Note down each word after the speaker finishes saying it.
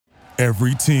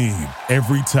Every team,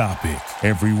 every topic,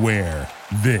 everywhere.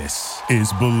 This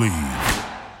is Believe.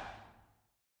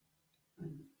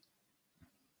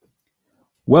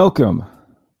 Welcome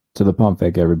to the Pump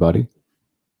Fake, everybody.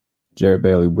 Jarrett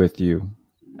Bailey with you.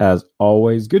 As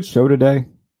always, good show today.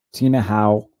 Tina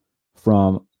Howell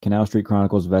from Canal Street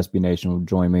Chronicles of SB Nation will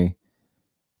join me.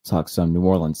 Talk some New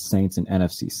Orleans Saints and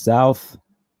NFC South.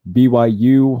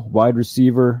 BYU wide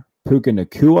receiver Puka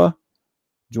Nacua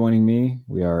joining me.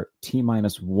 We are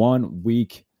T-minus 1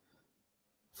 week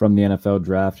from the NFL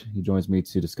draft. He joins me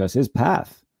to discuss his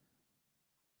path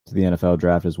to the NFL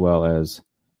draft as well as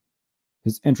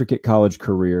his intricate college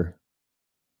career.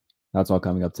 That's all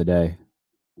coming up today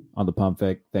on the Pump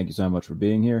Fake. Thank you so much for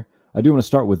being here. I do want to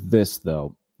start with this,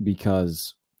 though,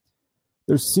 because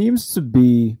there seems to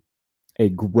be a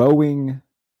growing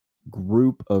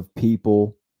group of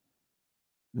people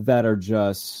that are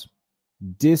just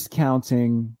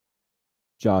discounting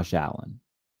Josh Allen.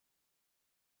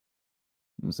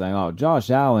 I'm saying, oh, Josh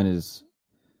Allen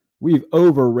we've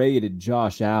overrated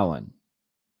Josh Allen,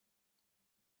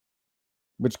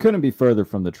 which couldn't be further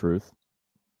from the truth.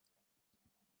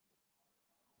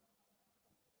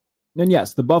 And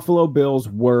yes, the Buffalo Bills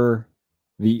were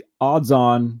the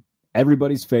odds-on,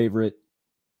 everybody's favorite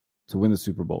to win the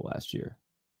Super Bowl last year.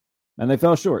 And they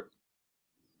fell short.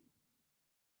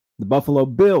 The Buffalo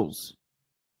Bills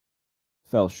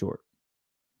fell short.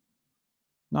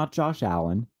 Not Josh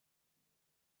Allen.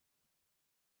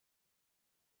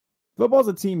 Football's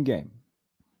a team game.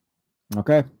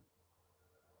 Okay?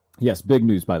 Yes, big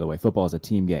news, by the way. Football is a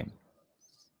team game.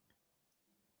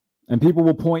 And people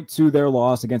will point to their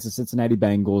loss against the Cincinnati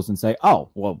Bengals and say, oh,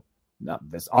 well, no,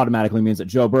 this automatically means that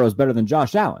Joe Burrow is better than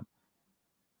Josh Allen.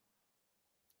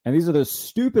 And these are the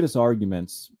stupidest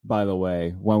arguments, by the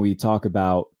way, when we talk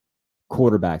about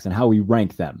quarterbacks and how we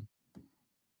rank them.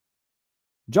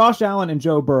 Josh Allen and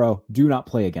Joe Burrow do not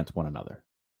play against one another.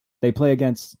 They play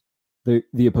against the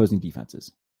opposing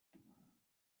defenses.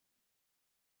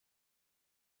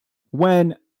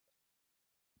 When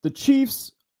the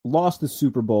Chiefs lost the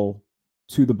Super Bowl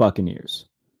to the Buccaneers,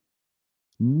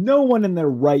 no one in their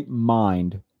right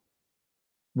mind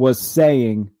was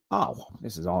saying, oh,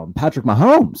 this is all Patrick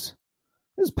Mahomes.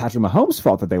 This is Patrick Mahomes'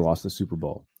 fault that they lost the Super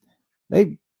Bowl.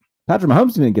 Patrick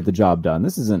Mahomes didn't get the job done.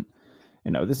 This isn't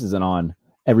on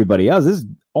everybody else. This is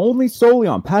only solely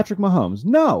on Patrick Mahomes.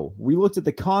 No, we looked at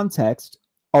the context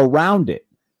around it.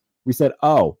 We said,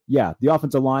 oh, yeah, the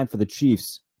offensive line for the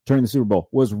Chiefs during the Super Bowl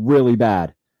was really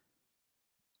bad.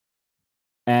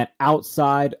 And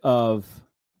outside of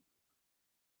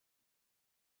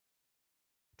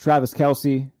Travis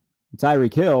Kelce,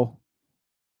 Tyreek Hill,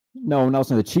 no one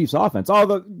else in the Chiefs offense.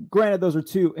 Although, granted, those are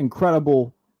two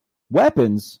incredible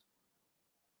weapons.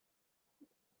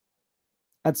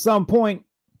 At some point,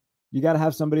 you got to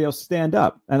have somebody else stand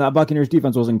up. And that Buccaneers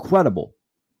defense was incredible.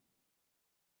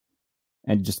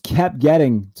 And just kept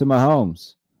getting to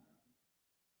Mahomes.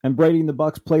 And Brady and the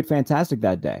Bucs played fantastic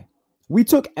that day. We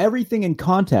took everything in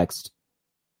context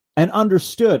and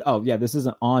understood, oh, yeah, this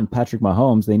isn't on Patrick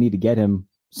Mahomes. They need to get him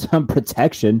some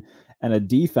protection and a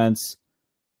defense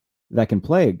that can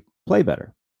play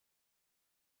better.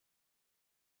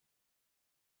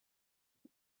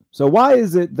 So why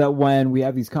is it that when we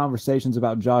have these conversations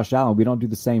about Josh Allen, we don't do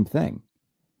the same thing?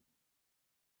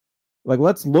 Like,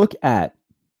 let's look at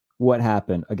what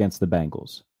happened against the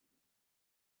Bengals.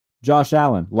 Josh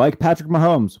Allen, like Patrick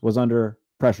Mahomes, was under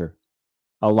pressure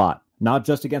a lot. Not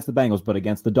just against the Bengals, but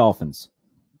against the Dolphins.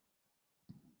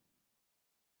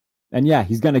 And yeah,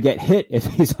 he's going to get hit if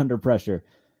he's under pressure.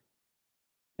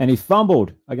 And he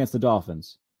fumbled against the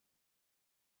Dolphins.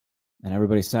 And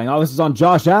everybody's saying, oh, this is on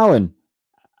Josh Allen.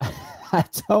 I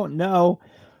don't know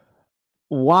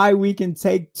why we can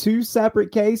take two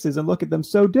separate cases and look at them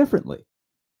so differently.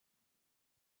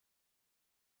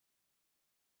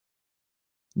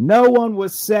 No one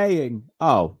was saying,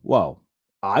 oh, well,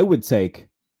 I would take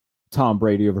Tom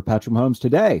Brady over Patrick Mahomes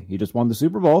today. He just won the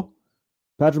Super Bowl.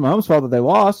 Patrick Mahomes' fault that they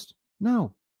lost.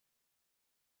 No.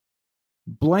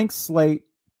 Blank slate.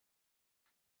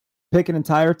 Pick an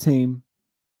entire team.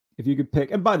 If you could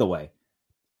pick. And by the way,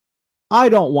 I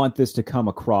don't want this to come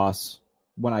across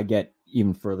when I get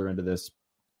even further into this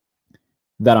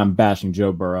that I'm bashing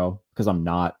Joe Burrow, because I'm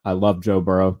not. I love Joe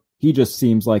Burrow. He just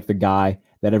seems like the guy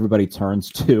that everybody turns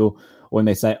to when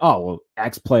they say, oh, well,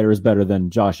 X player is better than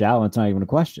Josh Allen. It's not even a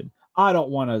question. I don't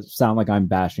want to sound like I'm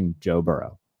bashing Joe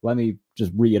Burrow. Let me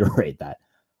just reiterate that.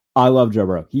 I love Joe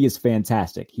Burrow. He is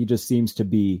fantastic. He just seems to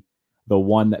be the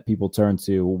one that people turn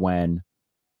to when,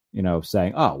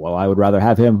 saying, oh, well, I would rather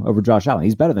have him over Josh Allen.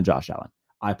 He's better than Josh Allen.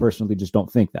 I personally just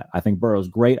don't think that. I think Burrow's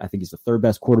great. I think he's the third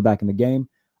best quarterback in the game.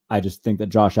 I just think that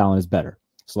Josh Allen is better.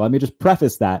 So let me just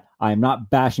preface that. I am not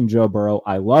bashing Joe Burrow.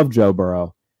 I love Joe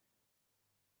Burrow.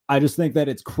 I just think that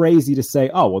it's crazy to say,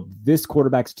 oh, well, this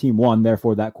quarterback's team won,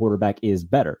 therefore that quarterback is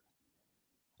better.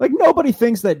 Like, nobody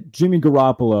thinks that Jimmy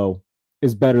Garoppolo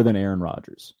is better than Aaron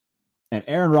Rodgers. And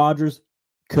Aaron Rodgers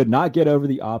could not get over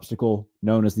the obstacle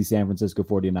known as the San Francisco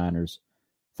 49ers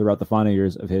throughout the final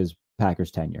years of his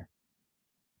Packers tenure.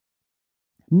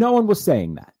 No one was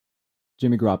saying that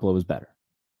Jimmy Garoppolo was better.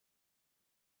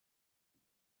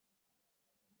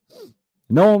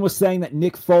 No one was saying that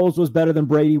Nick Foles was better than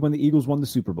Brady when the Eagles won the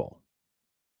Super Bowl.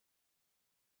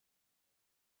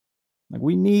 Like,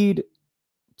 we need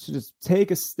to just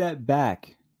take a step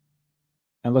back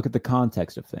and look at the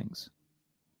context of things.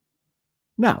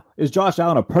 Now, is Josh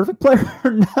Allen a perfect player?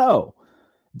 No.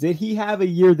 Did he have a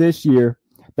year this year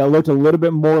that looked a little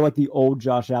bit more like the old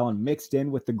Josh Allen mixed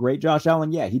in with the great Josh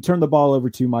Allen? Yeah, he turned the ball over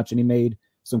too much and he made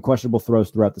some questionable throws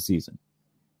throughout the season.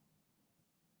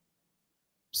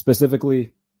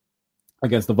 Specifically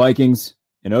against the Vikings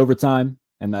in overtime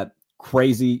and that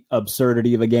crazy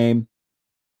absurdity of a game.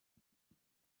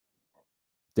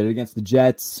 Did it against the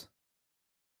Jets.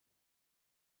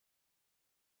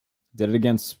 Did it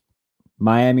against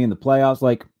Miami in the playoffs.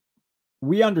 Like,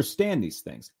 we understand these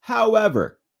things.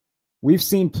 However, we've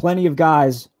seen plenty of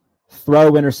guys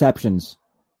throw interceptions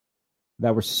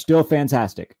that were still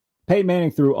fantastic. Peyton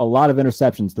Manning threw a lot of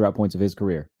interceptions throughout points of his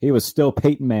career. He was still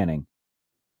Peyton Manning.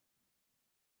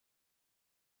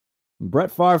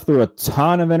 Brett Favre threw a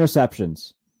ton of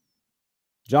interceptions.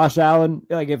 Josh Allen,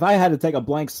 like, if I had to take a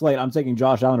blank slate, I'm taking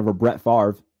Josh Allen over Brett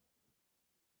Favre.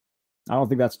 I don't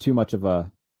think that's too much of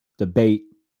a debate,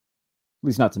 at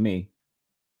least not to me.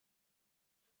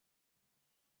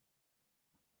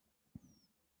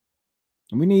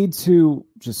 And we need to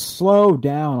just slow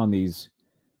down on these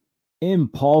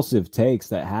impulsive takes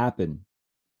that happen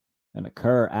and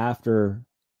occur after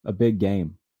a big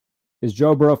game. Is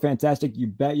Joe Burrow fantastic? You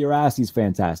bet your ass he's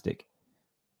fantastic.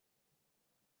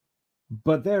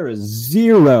 But there is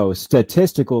zero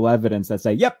statistical evidence that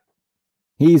say, yep,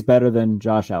 he's better than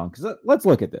Josh Allen. Because let's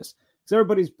look at this. Because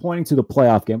everybody's pointing to the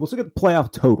playoff game. Let's look at the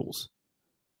playoff totals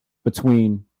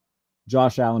between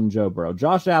Josh Allen and Joe Burrow.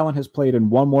 Josh Allen has played in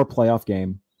one more playoff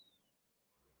game.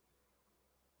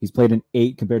 He's played in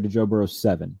 8 compared to Joe Burrow's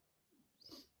 7.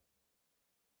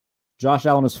 Josh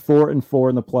Allen is 4-4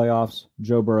 in the playoffs.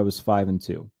 Joe Burrow is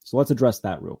 5-2. So let's address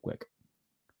that real quick.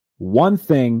 One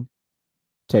thing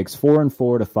takes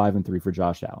 4-4 to 5-3 for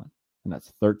Josh Allen, and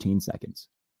that's 13 seconds.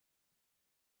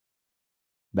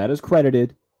 That is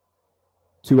credited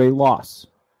to a loss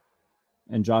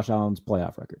in Josh Allen's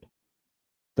playoff record.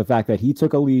 The fact that he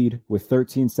took a lead with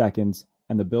 13 seconds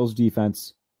and the Bills'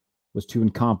 defense was too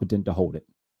incompetent to hold it,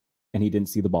 and he didn't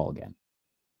see the ball again.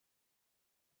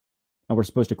 And we're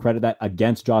supposed to credit that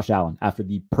against Josh Allen after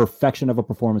the perfection of a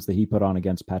performance that he put on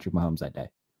against Patrick Mahomes that day.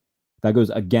 That goes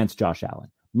against Josh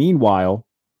Allen. Meanwhile,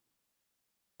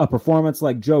 a performance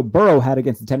like Joe Burrow had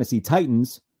against the Tennessee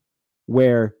Titans,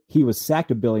 where he was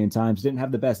sacked a billion times, didn't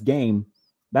have the best game,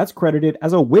 that's credited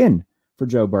as a win for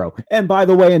Joe Burrow. And by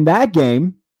the way, in that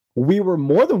game, we were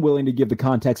more than willing to give the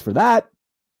context for that.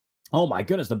 Oh my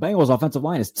goodness, the Bengals' offensive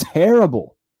line is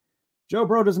terrible. Joe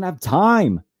Burrow doesn't have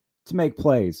time to make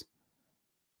plays.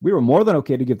 We were more than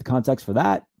okay to give the context for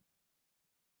that.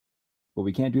 But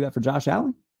we can't do that for Josh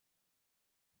Allen.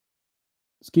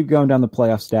 Let's keep going down the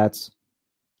playoff stats.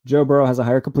 Joe Burrow has a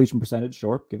higher completion percentage.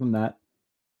 Sure, give him that.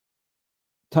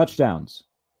 Touchdowns.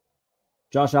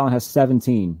 Josh Allen has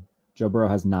 17. Joe Burrow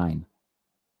has 9.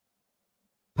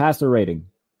 Passer rating.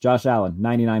 Josh Allen,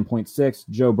 99.6.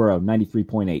 Joe Burrow,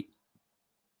 93.8.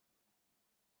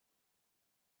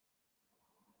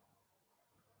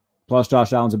 Plus,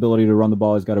 Josh Allen's ability to run the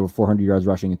ball, he's got over 400 yards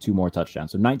rushing and 2 more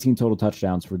touchdowns. So 19 total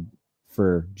touchdowns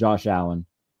for Josh Allen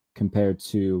compared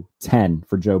to 10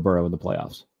 for Joe Burrow in the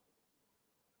playoffs.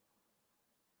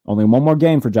 Only one more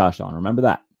game for Josh Allen. Remember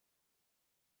that.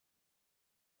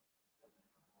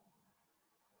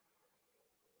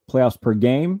 Playoffs per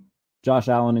game, Josh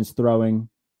Allen is throwing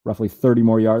roughly 30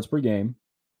 more yards per game,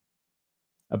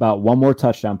 about 1 more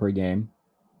touchdown per game.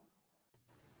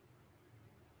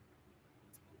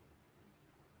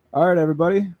 All right,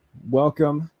 everybody.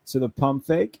 Welcome to the Pump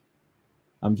Fake.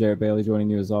 I'm Jarrett Bailey, joining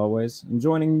you as always. And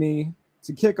joining me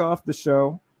to kick off the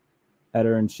show,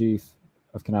 editor-in-chief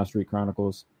of Canal Street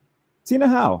Chronicles, Tina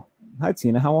Howell. Hi,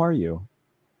 Tina. How are you?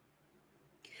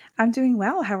 I'm doing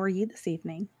well. How are you this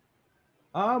evening?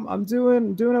 I'm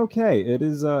doing okay.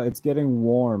 It's getting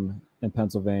warm in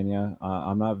Pennsylvania.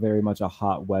 I'm not very much a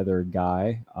hot weather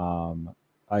guy.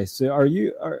 I see. Are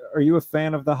you a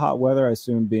fan of the hot weather? I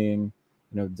assume being,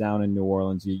 down in New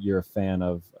Orleans, you're a fan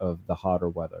of the hotter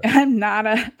weather. I'm not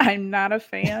a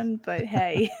fan, but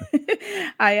hey,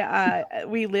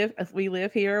 we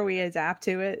live here, we adapt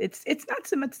to it. It's not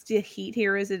so much the heat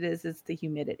here as it's the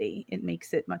humidity. It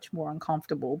makes it much more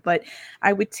uncomfortable, but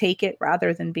I would take it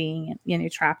rather than being,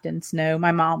 trapped in snow.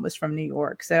 My mom was from New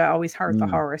York, so I always heard the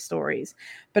horror stories.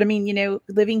 But I mean,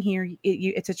 living here,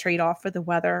 it's a trade-off for the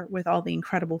weather with all the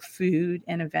incredible food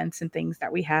and events and things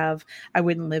that we have. I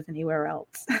wouldn't live anywhere else.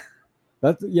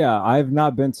 I've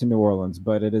not been to New Orleans,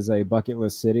 but it is a bucket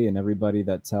list city, and everybody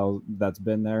that's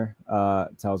been there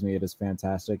tells me it is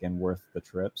fantastic and worth the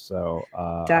trip. So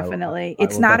definitely,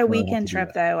 it's not a weekend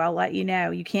trip though. I'll let you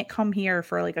know. You can't come here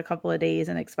for like a couple of days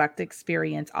and expect to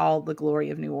experience all the glory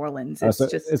of New Orleans.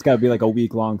 It's got to be like a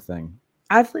week-long thing.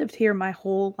 I've lived here my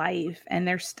whole life, and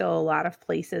there's still a lot of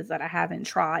places that I haven't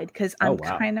tried because I'm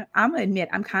gonna admit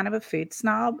I'm kind of a food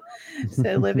snob.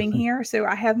 So living here, so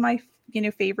I have my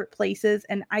favorite places,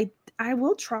 and I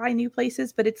will try new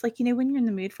places, but it's like, when you're in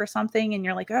the mood for something and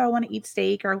you're like, oh, I want to eat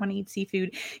steak or I want to eat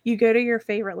seafood, you go to your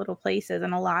favorite little places,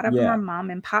 and a lot of them are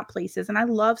mom and pop places. And I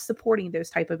love supporting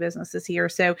those type of businesses here.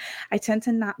 So I tend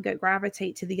to not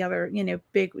gravitate to the other,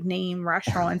 big name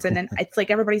restaurants. And then it's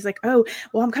like, everybody's like, oh,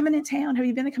 well, I'm coming in town. Have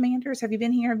you been to Commanders? Have you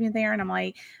been here? Have you been there? And I'm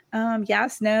like,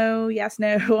 yes, no.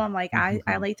 I'm like,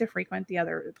 I like to frequent the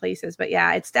other places, but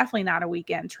yeah, it's definitely not a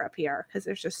weekend trip here because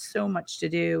there's just so much to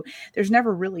do. There's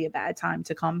never really a bad time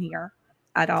to come here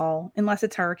at all, unless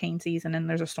it's hurricane season and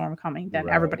there's a storm coming, then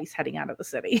everybody's heading out of the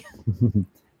city.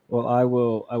 Well, I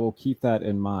will keep that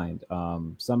in mind.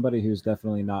 Somebody who's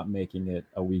definitely not making it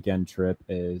a weekend trip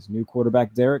is new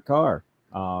quarterback Derek Carr.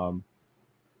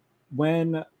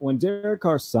 When Derek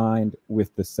Carr signed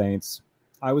with the Saints,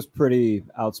 I was pretty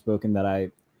outspoken that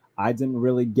I didn't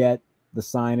really get the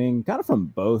signing, kind of from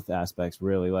both aspects,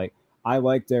 really. Like, I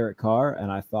like Derek Carr,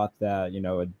 and I thought that,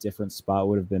 a different spot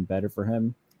would have been better for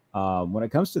him. When it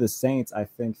comes to the Saints, I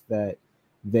think that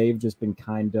they've just been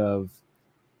kind of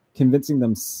convincing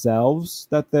themselves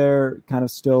that they're kind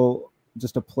of still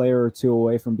just a player or two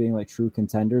away from being like true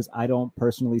contenders. I don't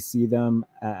personally see them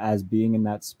as being in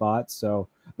that spot. So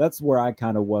that's where I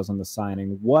kind of was on the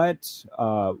signing.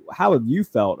 How have you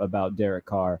felt about Derek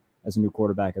Carr as a new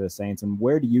quarterback of the Saints, and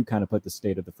where do you kind of put the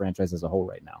state of the franchise as a whole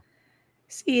right now?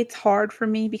 See, it's hard for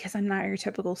me because I'm not your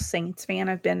typical Saints fan.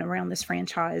 I've been around this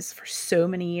franchise for so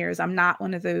many years. I'm not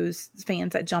one of those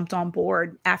fans that jumped on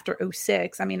board after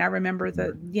 2006. I mean, I remember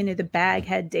the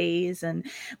Baghead days and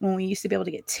when we used to be able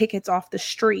to get tickets off the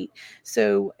street.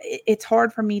 So it's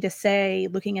hard for me to say,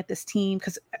 looking at this team,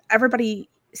 because everybody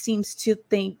seems to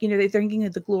think, they're thinking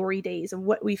of the glory days of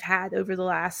what we've had over the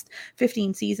last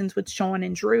 15 seasons with Sean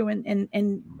and Drew. And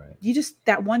you just,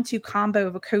 that 1-2 combo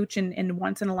of a coach and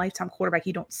once in a lifetime quarterback,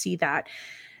 you don't see that.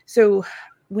 So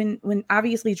when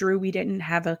obviously Drew, we didn't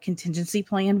have a contingency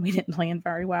plan. We didn't plan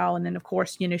very well. And then of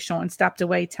course, Sean stepped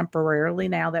away temporarily.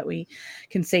 Now that we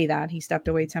can say that he stepped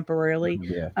away temporarily.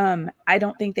 Yeah. I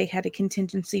don't think they had a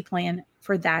contingency plan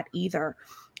for that either.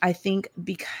 I think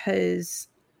because,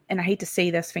 and I hate to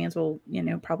say this, fans will,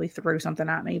 probably throw something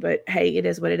at me, but hey, it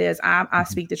is what it is. I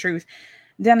speak the truth.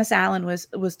 Dennis Allen was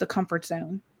the comfort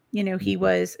zone.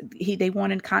 They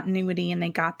wanted continuity and they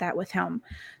got that with him.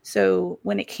 So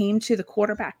when it came to the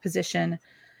quarterback position,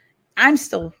 I'm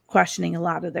still questioning a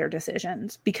lot of their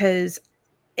decisions because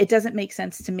it doesn't make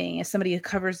sense to me as somebody who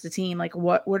covers the team. Like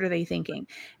what are they thinking?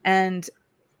 And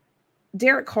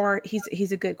Derek Carr,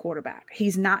 he's a good quarterback.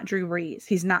 He's not Drew Brees.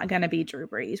 He's not going to be Drew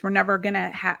Brees. We're never going to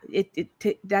have it.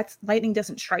 That's lightning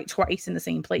doesn't strike twice in the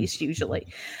same place usually.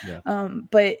 Yeah.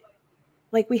 But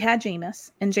like we had Jameis,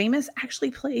 and Jameis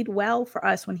actually played well for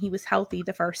us when he was healthy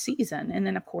the first season. And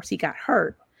then of course he got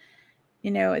hurt.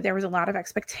 There was a lot of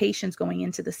expectations going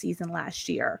into the season last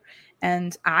year.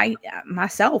 And I,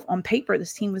 myself, on paper,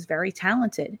 this team was very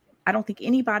talented. I don't think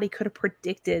anybody could have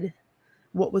predicted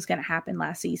what was going to happen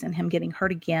last season, him getting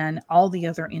hurt again, all the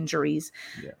other injuries,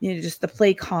 just the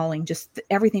play calling, just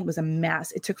everything was a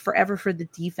mess. It took forever for the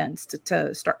defense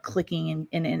to start clicking.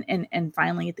 And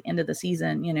finally at the end of the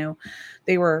season,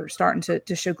 they were starting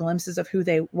to show glimpses of who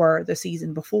they were the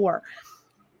season before.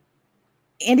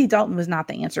 Andy Dalton was not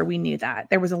the answer. We knew that.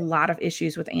 There was a lot of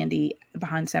issues with Andy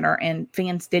behind center, and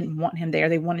fans didn't want him there.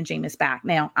 They wanted Jameis back.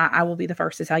 Now, I will be the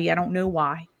first to tell you, I don't know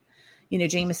why.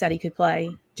 Jameis said he could play.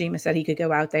 Jameis said he could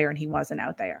go out there, and he wasn't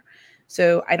out there.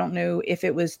 So I don't know if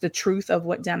it was the truth of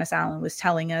what Dennis Allen was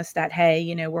telling us that,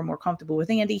 hey, we're more comfortable with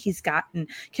Andy. He's gotten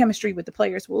chemistry with the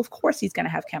players. Well, of course he's going to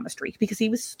have chemistry because he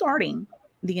was starting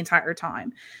the entire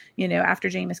time. After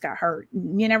Jameis got hurt,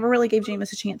 you never really gave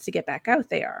Jameis a chance to get back out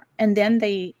there. And then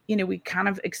we kind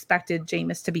of expected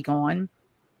Jameis to be gone.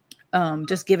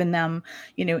 Just giving them,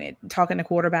 talking to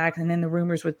quarterback, and then the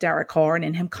rumors with Derek Carr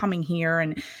and him coming here,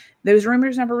 and those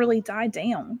rumors never really died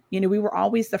down. We were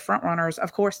always the front runners.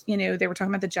 Of course, they were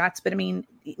talking about the Jets, but I mean,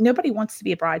 nobody wants to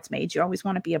be a bridesmaid. You always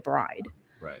want to be a bride.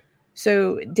 Right.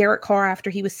 So Derek Carr, after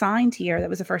he was signed here, that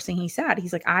was the first thing he said.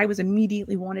 He's like, I was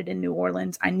immediately wanted in New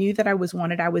Orleans. I knew that I was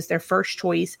wanted. I was their first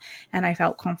choice, and I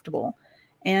felt comfortable.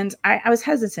 And I was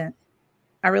hesitant.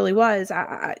 I really was.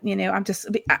 I'm just,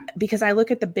 because I look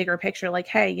at the bigger picture, like,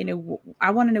 hey, I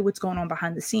want to know what's going on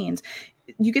behind the scenes.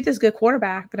 You get this good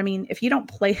quarterback, but I mean, if you don't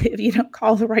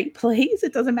call the right plays,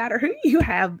 it doesn't matter who you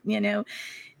have, And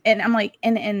I'm like,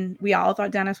 and we all thought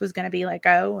Dennis was going to be let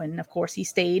go. And of course he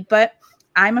stayed, but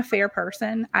I'm a fair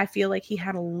person. I feel like he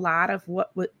had a lot of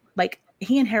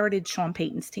he inherited Sean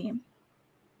Payton's team.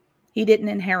 He didn't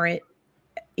inherit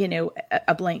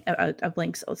a blank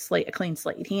slate, a clean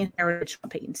slate. He inherited Sean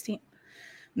Payton's team.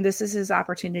 This is his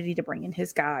opportunity to bring in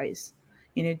his guys,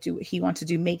 do what he wants to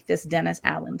do, make this Dennis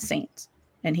Allen Saints,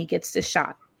 and he gets this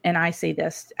shot. And I say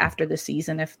this after the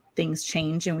season, if things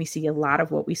change and we see a lot of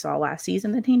what we saw last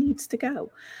season, then he needs to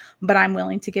go. But I'm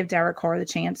willing to give Derek Carr the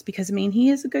chance because, I mean, he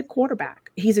is a good quarterback.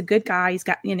 He's a good guy. He's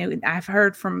got, I've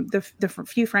heard from the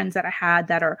few friends that I had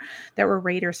that were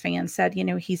Raiders fans said,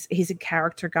 he's a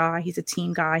character guy. He's a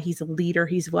team guy. He's a leader.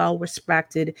 He's well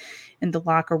respected in the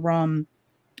locker room.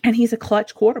 And he's a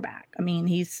clutch quarterback. I mean,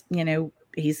 he's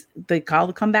they call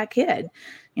the comeback kid.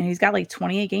 He's got like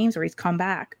 28 games where he's come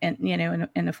back and,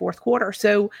 in the fourth quarter.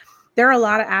 So there are a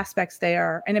lot of aspects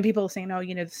there. And then people are saying, oh,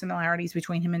 the similarities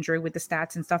between him and Drew with the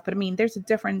stats and stuff. But I mean, there's a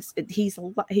difference. He's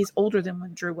older than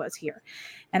when Drew was here.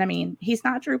 And I mean, he's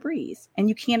not Drew Brees, and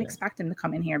you can't expect him to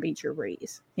come in here and beat Drew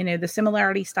Brees. The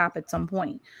similarities stop at some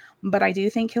point, but I do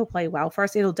think he'll play well for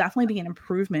us. It'll definitely be an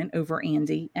improvement over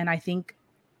Andy. And I think,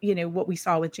 what we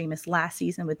saw with Jameis last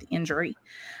season with the injury.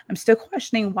 I'm still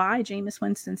questioning why Jameis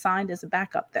Winston signed as a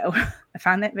backup, though. I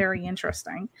find that very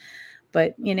interesting.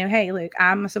 But, hey, look,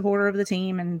 I'm a supporter of the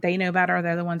team, and they know better.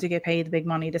 They're the ones who get paid the big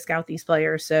money to scout these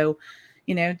players. So,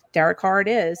 Derek Carr it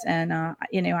is. And,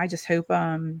 I just hope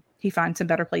he finds some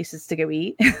better places to go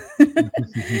eat.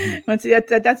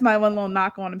 That's my one little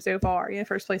knock on him so far.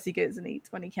 First place he goes and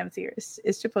eats when he comes here is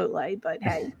Chipotle. But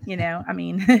hey, I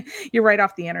mean, you're right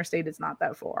off the interstate. It's not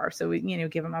that far. So we,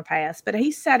 give him a pass. But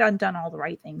he said and done all the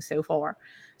right things so far.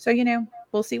 So,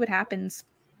 we'll see what happens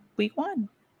week 1.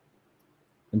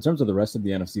 In terms of the rest of the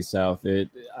NFC South,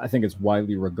 I think it's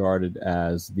widely regarded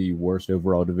as the worst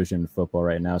overall division in football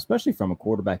right now, especially from a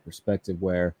quarterback perspective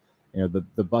where,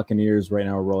 the Buccaneers right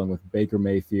now are rolling with Baker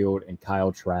Mayfield and Kyle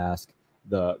Trask.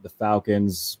 The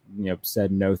Falcons,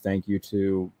 said no thank you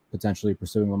to potentially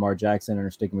pursuing Lamar Jackson and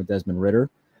are sticking with Desmond Ridder.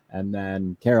 And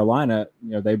then Carolina,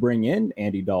 they bring in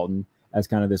Andy Dalton as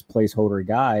kind of this placeholder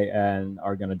guy and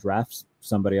are going to draft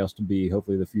somebody else to be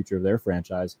hopefully the future of their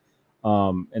franchise.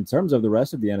 In terms of the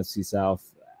rest of the NFC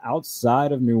South,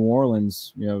 outside of New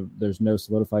Orleans, there's no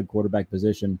solidified quarterback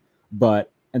position. But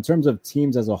in terms of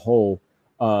teams as a whole,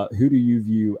 who do you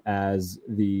view as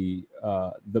the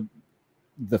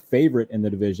favorite in the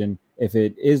division? If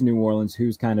it is New Orleans,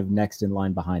 who's kind of next in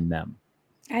line behind them?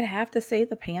 I'd have to say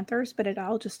the Panthers, but it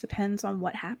all just depends on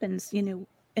what happens,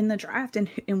 in the draft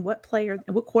and what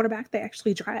quarterback they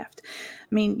actually draft.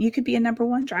 I mean, you could be a number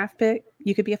 1 draft pick.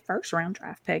 You could be a first round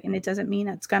draft pick. And it doesn't mean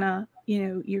it's gonna,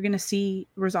 you're going to see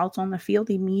results on the field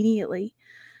immediately.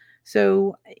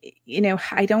 So,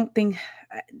 I don't think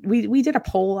we did a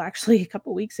poll actually a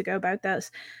couple of weeks ago about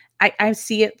this. I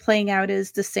see it playing out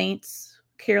as the Saints,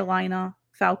 Carolina,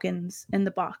 Falcons, and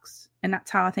the Bucs. And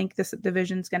that's how I think this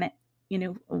division's going to,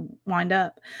 wind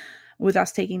up with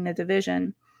us taking the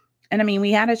division. And I mean,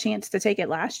 we had a chance to take it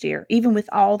last year, even with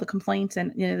all the complaints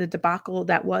and the debacle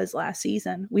that was last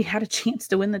season. We had a chance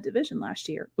to win the division last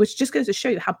year, which just goes to show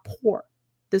you how poor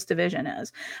this division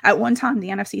is. At one time, the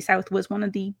NFC South was one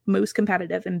of the most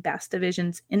competitive and best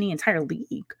divisions in the entire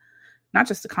league, not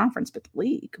just the conference, but the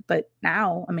league. But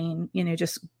now, I mean,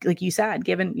 just like you said,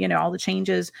 given, all the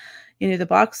changes, the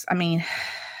Bucs, I mean,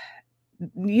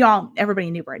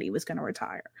 everybody knew Brady was going to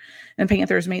retire, and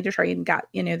Panthers made the trade and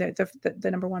got, the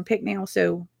number 1 pick now.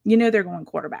 So, they're going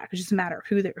quarterback. It's just a matter of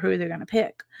who they're going to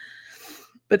pick.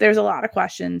 But there's a lot of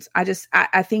questions.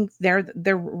 I think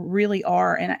there really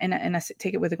are, and I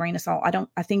take it with a grain of salt.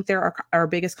 I think they're our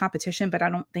biggest competition, but I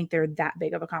don't think they're that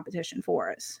big of a competition for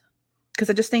us. Because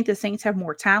I just think the Saints have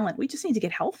more talent. We just need to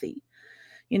get healthy,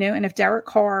 and if Derek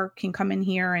Carr can come in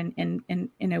here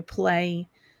and play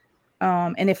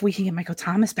And if we can get Michael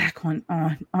Thomas back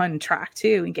on track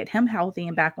too and get him healthy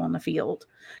and back on the field,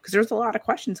 because there's a lot of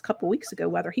questions a couple weeks ago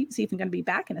whether he was even going to be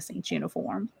back in a Saints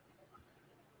uniform.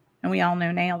 And we all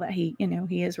know now that he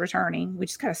is returning. We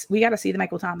got to see the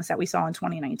Michael Thomas that we saw in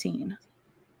 2019.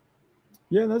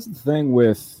 Yeah, that's the thing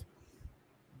with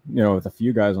with a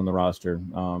few guys on the roster.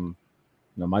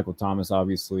 Michael Thomas,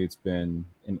 obviously, it's been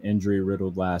an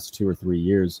injury-riddled last 2 or 3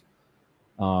 years.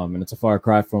 And it's a far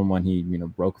cry from when he,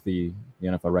 broke the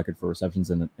NFL record for receptions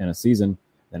in a season.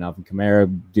 And Alvin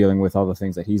Kamara dealing with all the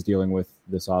things that he's dealing with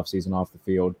this offseason off the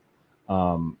field.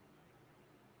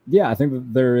 I think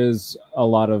that there is a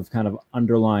lot of kind of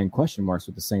underlying question marks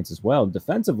with the Saints as well.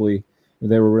 Defensively,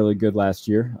 they were really good last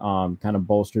year, kind of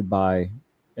bolstered by,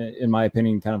 in my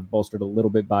opinion, kind of bolstered a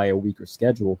little bit by a weaker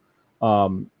schedule.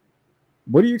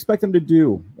 What do you expect them to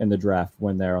do in the draft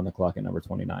when they're on the clock at number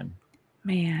 29?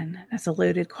 Man, that's a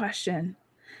loaded question.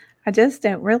 I just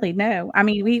don't really know. I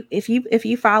mean, if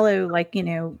you follow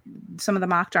some of the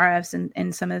mock drafts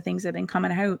and some of the things that have been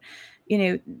coming out,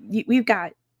 we've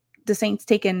got the Saints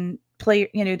taking player,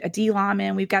 a D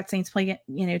lineman. We've got Saints playing,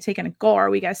 taking a guard.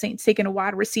 We got Saints taking a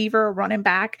wide receiver, a running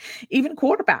back, even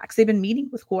quarterbacks. They've been meeting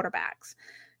with quarterbacks.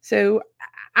 So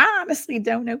I honestly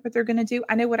don't know what they're going to do.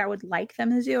 I know what I would like them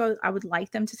to do. I would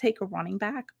like them to take a running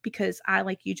back because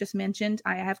like you just mentioned,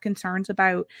 I have concerns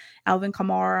about Alvin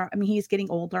Kamara. I mean, he's getting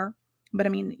older, but I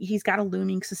mean, he's got a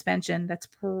looming suspension that's,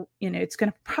 it's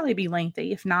going to probably be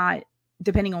lengthy, if not,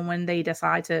 depending on when they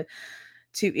decide to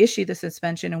issue the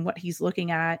suspension and what he's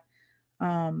looking at.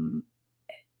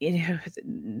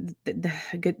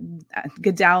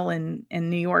 Goodell in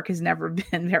New York has never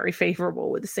been very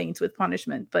favorable with the Saints with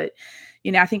punishment, but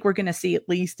I think we're going to see at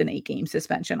least an 8-game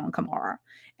suspension on Kamara.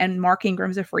 And Mark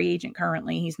Ingram's a free agent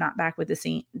currently; he's not back with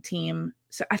the team,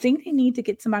 so I think they need to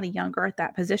get somebody younger at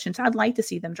that position. So I'd like to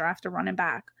see them draft a running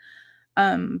back,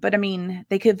 but I mean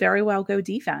they could very well go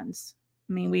defense.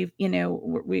 I mean,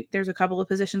 there's a couple of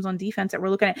positions on defense that we're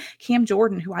looking at. Cam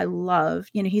Jordan, who I love,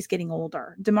 he's getting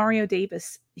older. Demario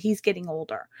Davis, he's getting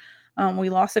older. We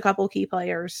lost a couple of key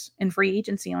players in free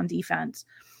agency on defense.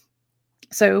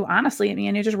 So honestly, I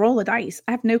mean, just roll the dice.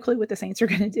 I have no clue what the Saints are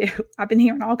going to do. I've been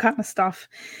hearing all kind of stuff.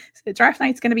 So draft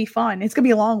night's going to be fun. It's going to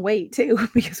be a long wait too,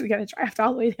 because we got to draft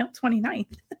all the way down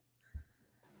 29th.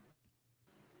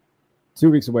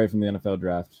 2 weeks away from the NFL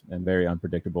draft and very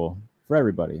unpredictable for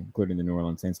everybody, including the New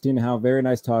Orleans Saints. Tina Howell, very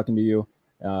nice talking to you.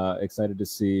 Excited to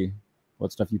see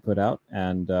what stuff you put out,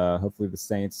 and hopefully the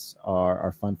Saints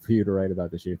are fun for you to write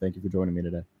about this year. Thank you for joining me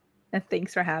today. And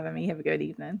thanks for having me. Have a good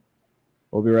evening.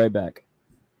 We'll be right back.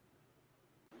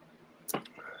 All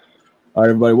right,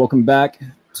 everybody, welcome back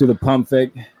to the Pump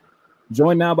Fake.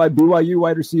 Joined now by BYU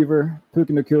wide receiver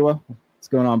Puka Nacua. What's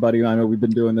going on, buddy? I know we've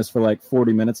been doing this for like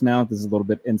 40 minutes now. This is a little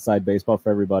bit inside baseball for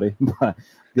everybody, but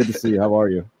good to see you. How are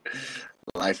you?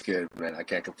 Life's good, man. I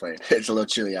can't complain. It's a little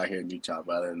chilly out here in Utah,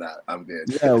 but other than that, I'm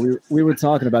good. Yeah, we were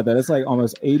talking about that. It's like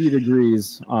almost 80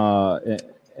 degrees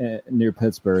near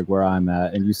Pittsburgh where I'm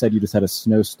at, and you said you just had a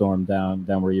snowstorm down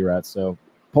where you're at. So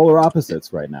polar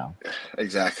opposites right now.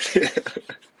 Exactly.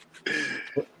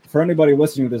 For anybody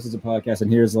listening to this as a podcast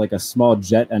and here's like a small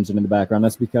jet engine in the background,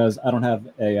 that's because I don't have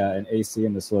an AC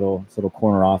in this little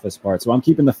corner office part. So I'm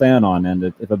keeping the fan on, and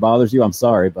if it bothers you, I'm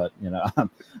sorry, but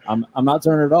I'm not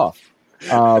turning it off.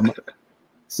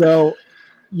 So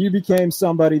you became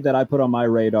somebody that I put on my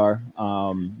radar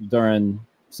during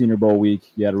Senior Bowl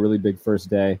week. You had a really big first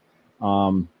day.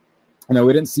 We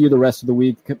didn't see you the rest of the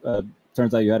week.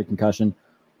 Turns out you had a concussion.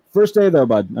 First day though,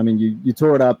 bud. I mean, you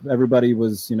tore it up. Everybody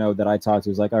was, that I talked to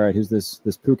was like, all right, who's this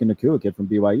Puka Nacua kid from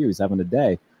BYU? He's having a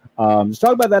day. Just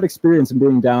talk about that experience and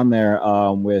being down there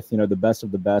with, the best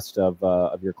of the best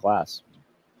of your class.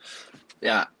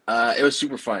 Yeah, it was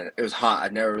super fun. It was hot.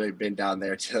 I'd never really been down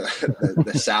there to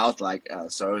the South,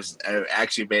 so it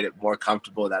actually made it more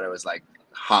comfortable that it was like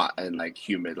hot and like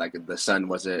humid. Like the sun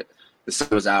was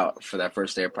out for that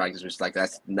first day of practice, which like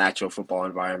that's natural football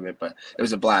environment. But it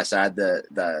was a blast. I had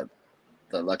the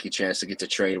lucky chance to get to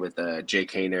trade with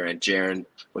Jake Hayner, and Jaron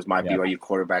was my BYU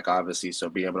quarterback, obviously. So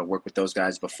being able to work with those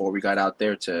guys before we got out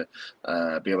there to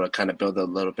be able to kind of build a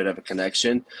little bit of a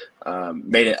connection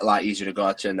made it a lot easier to go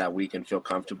out there in that week and feel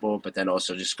comfortable. But then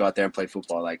also just go out there and play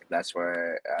football. Like that's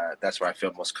where I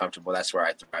feel most comfortable. That's where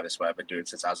I thrive. That's what I've been doing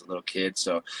since I was a little kid.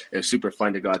 So it was super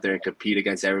fun to go out there and compete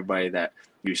against everybody that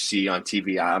you see on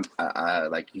TV.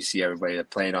 Like you see everybody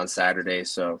playing on Saturday.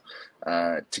 So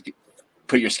to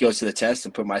put your skills to the test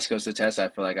and put my skills to the test, I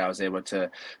feel like I was able to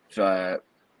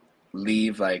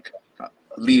leave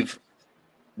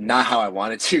not how I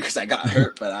wanted to because I got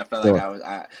hurt, but I felt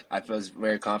like I felt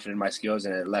very confident in my skills,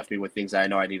 and it left me with things that I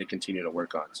know I need to continue to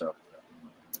work on. So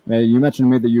Man, you mentioned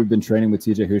to me that you've been training with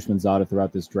TJ Hushmanzada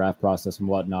throughout this draft process and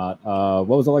whatnot. What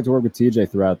was it like to work with TJ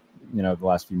throughout, the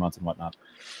last few months and whatnot?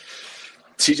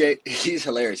 TJ, he's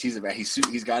hilarious.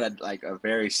 He's got a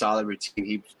very solid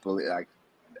routine. I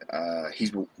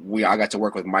got to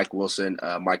work with Michael Wilson,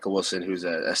 who's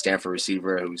a Stanford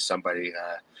receiver, who's somebody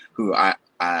who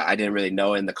I didn't really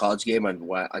know in the college game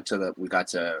until we got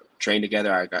to train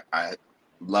together. I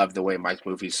love the way Mike's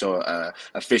moved. He's so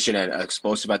efficient and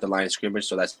explosive at the line of scrimmage.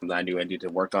 So that's something I knew I needed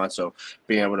to work on. So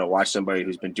being able to watch somebody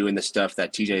who's been doing the stuff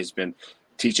that TJ has been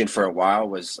teaching for a while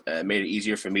was made it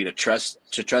easier for me to trust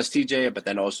TJ. But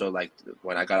then also, like,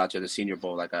 when I got out to the Senior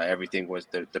Bowl, everything was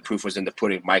the proof was in the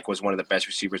pudding. Mike was one of the best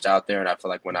receivers out there, and I feel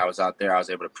like when I was out there, I was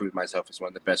able to prove myself as one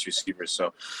of the best receivers.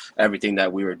 So everything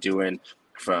that we were doing,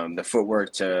 from the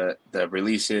footwork to the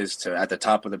releases to at the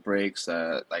top of the breaks,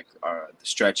 the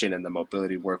stretching and the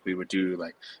mobility work we would do,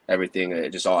 like everything,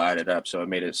 it just all added up. So it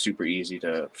made it super easy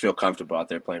to feel comfortable out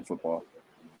there playing football.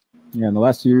 Yeah, in the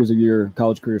last 2 years of your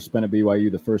college career spent at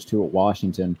BYU, the first 2 at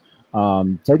Washington.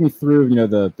 Take me through,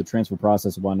 the transfer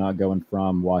process of whatnot going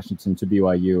from Washington to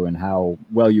BYU and how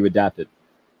well you adapted.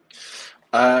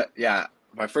 Yeah,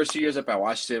 my first 2 years up at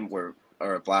Washington were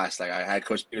a blast. Like, I had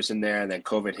Coach Peterson there, and then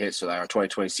COVID hit. So our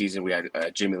 2020 season, we had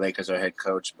Jimmy Lake as our head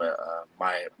coach. But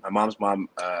my mom's mom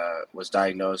was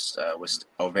diagnosed with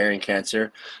ovarian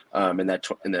cancer in the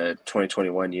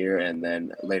 2021 year, and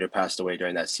then later passed away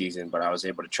during that season. But I was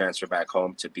able to transfer back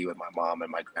home to be with my mom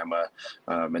and my grandma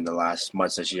in the last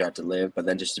months that she had to live. But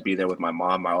then just to be there with my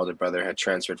mom, my older brother had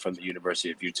transferred from the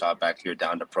University of Utah back here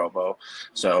down to Provo.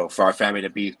 So for our family to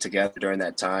be together during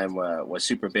that time was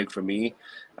super big for me.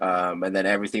 And then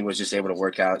everything was just able to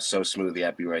work out so smoothly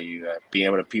at BYU. Being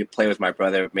able to play with my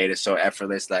brother made it so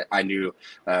effortless that I knew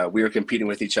we were competing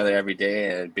with each other every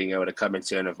day, and being able to come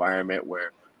into an environment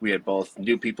where we had both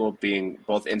new people, being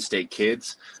both in-state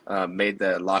kids, made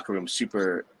the locker room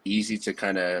super easy to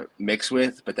kind of mix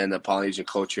with. But then the Polynesian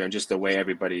culture and just the way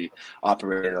everybody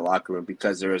operated in the locker room,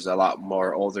 because there was a lot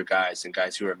more older guys and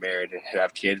guys who are married and who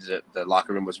have kids, the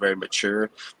locker room was very mature.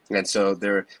 And so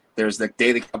there's the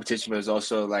daily competition, but it was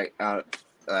also like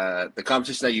the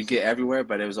competition that you get everywhere,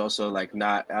 but it was also like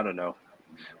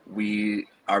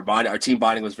our team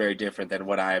bonding was very different than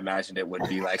what I imagined it would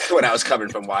be like when I was coming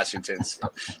from Washington.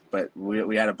 So, but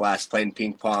we had a blast playing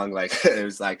ping pong. Like, it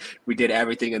was like we did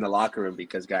everything in the locker room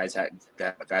because guys had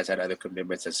other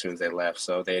commitments as soon as they left.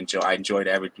 So I enjoyed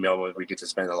every moment we get to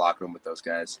spend in the locker room with those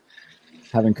guys.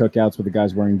 Having cookouts with the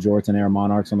guys wearing jorts and Air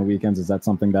Monarchs on the weekends, is that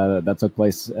something that took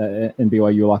place in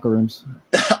BYU locker rooms?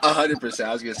 100%.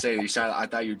 I was gonna say, I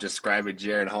thought you were describing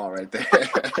Jarrett Hall right there.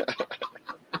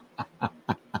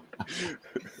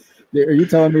 Are you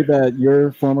telling me that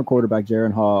your former quarterback,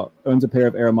 Jarrett Hall, owns a pair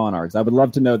of Air Monarchs? I would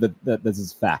love to know that this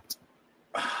is fact.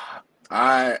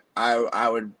 I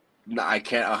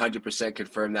can't 100%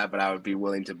 confirm that, but I would be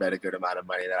willing to bet a good amount of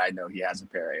money that I know he has a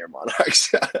pair of Air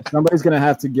Monarchs. Somebody's going to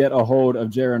have to get a hold of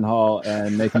Jarrett Hall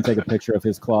and make him take a picture of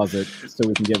his closet so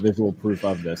we can get visual proof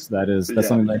of this. That's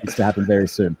something that needs to happen very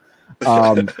soon.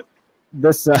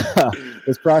 This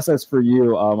process for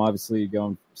you, obviously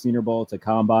going Senior Bowl to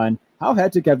Combine, how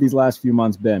hectic have these last few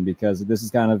months been? Because this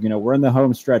is kind of, we're in the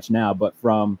home stretch now, but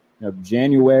from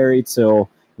January till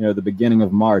the beginning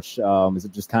of March, has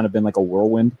it just kind of been like a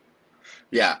whirlwind?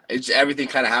 Yeah, everything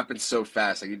kind of happens so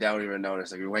fast. Like, you don't even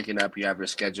notice. Like, you're waking up, you have your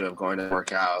schedule of going to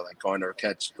work out, like going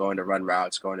to run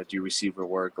routes, going to do receiver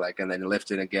work, like, and then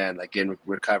lifting again, like getting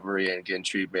recovery and getting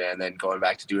treatment, and then going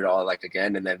back to do it all like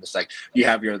again. And then it's like you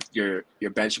have your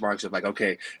benchmarks of like,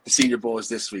 okay, the Senior Bowl is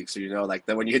this week, so like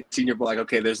then when you hit Senior Bowl, like,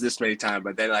 okay, there's this many time,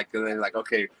 but then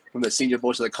okay, from the Senior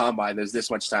Bowl to the Combine, there's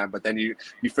this much time, but then you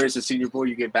finish the Senior Bowl,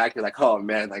 you get back, you're like, oh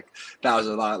man, like that was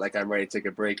a lot, like I'm ready to take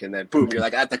a break, and then boom, you're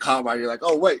like at the Combine, you're like,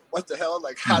 oh wait, what the hell?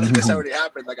 Like, how did this already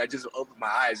happen? Like, I just opened my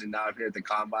eyes and now I'm here at the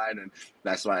Combine, and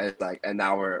that's why it's like, and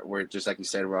now we're just like you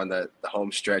said, we're on the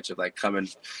home stretch of like coming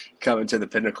to the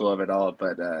pinnacle of it all.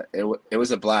 But it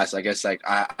was a blast. I guess like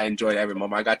I enjoyed every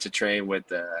moment. I got to train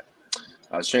with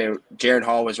I was training. Jarrett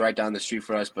Hall was right down the street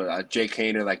for us, but Jake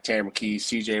Hayner, like Tanner McKee,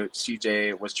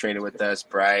 CJ was training with us,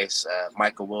 Bryce,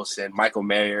 Michael Wilson, Michael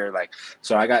Mayer, like,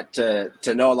 so I got to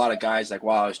know a lot of guys like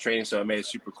while I was training, so it made it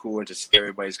super cool and to see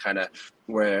everybody's kind of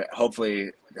where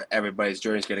hopefully everybody's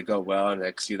journey is going to go well and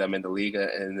I see them in the league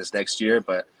in this next year.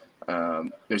 But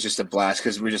it was just a blast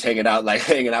because we were just hanging out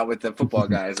with the football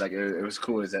guys. Like it was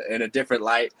cool. It was in a different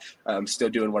light. Still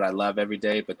doing what I love every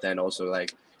day, but then also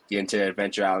like getting to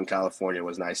adventure out in California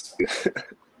was nice too.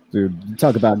 Dude, you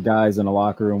talk about guys in a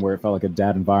locker room where it felt like a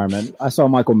dad environment. I saw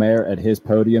Michael Mayer at his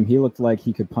podium. He looked like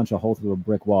he could punch a hole through a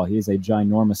brick wall. He is a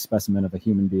ginormous specimen of a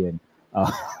human being.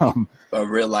 A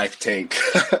real life tank.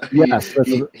 Yes.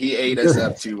 he ate us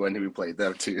up too when we played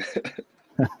them too.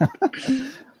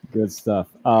 Good stuff.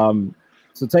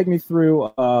 So take me through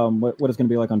what it's going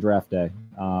to be like on draft day.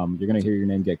 You're going to hear your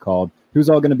name get called. Who's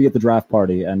all going to be at the draft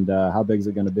party, and how big is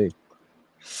it going to be?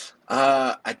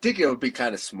 I think it would be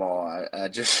kind of small.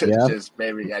 Just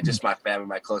my family,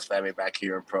 my close family back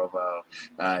here in Provo.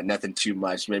 Nothing too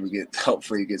much. Maybe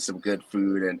hopefully get some good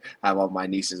food and have all my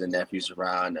nieces and nephews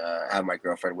around. Have my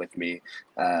girlfriend with me.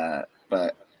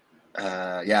 But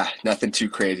nothing too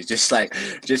crazy.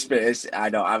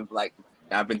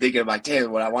 I've been thinking about,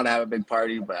 damn, I want to have a big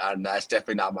party, but that's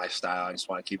definitely not my style. I just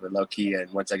want to keep it low key. And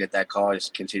once I get that call, I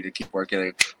just continue to keep working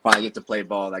and finally get to play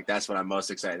ball. Like, that's what I'm most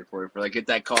excited for. Get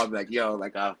that call, and be like, yo,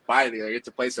 finally I get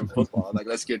to play some football. Like,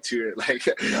 let's get to it. Like,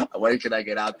 when can I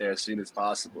get out there as soon as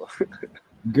possible?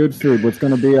 Good food. What's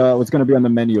gonna be on the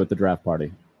menu at the draft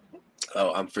party?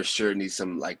 Oh, I'm for sure need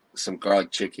some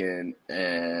garlic chicken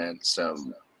and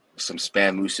some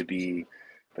spam musubi.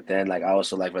 But then I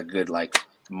also like a good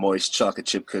moist chocolate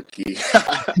chip cookie.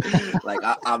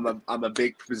 I'm a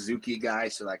big Pizookie guy,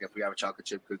 so if we have a chocolate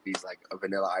chip cookies, a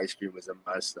vanilla ice cream is a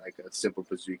must. A simple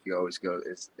Pizookie always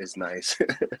is nice.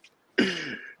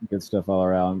 Good stuff all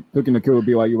around. Puka Nacua,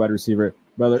 BYU wide receiver.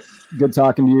 Brother, good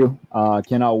talking to you.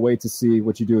 Cannot wait to see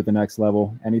what you do at the next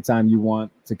level. Anytime you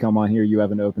want to come on here, you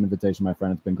have an open invitation, my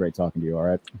friend. It's been great talking to you, all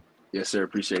right? Yes, sir.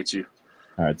 Appreciate you.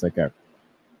 All right, take care.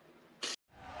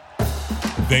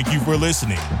 Thank you for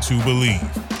listening to Believe.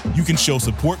 You can show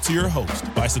support to your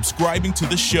host by subscribing to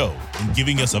the show and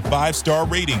giving us a 5-star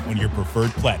rating on your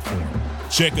preferred platform.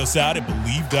 Check us out at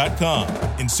Believe.com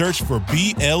and search for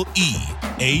BLEAV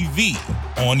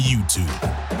on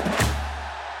YouTube.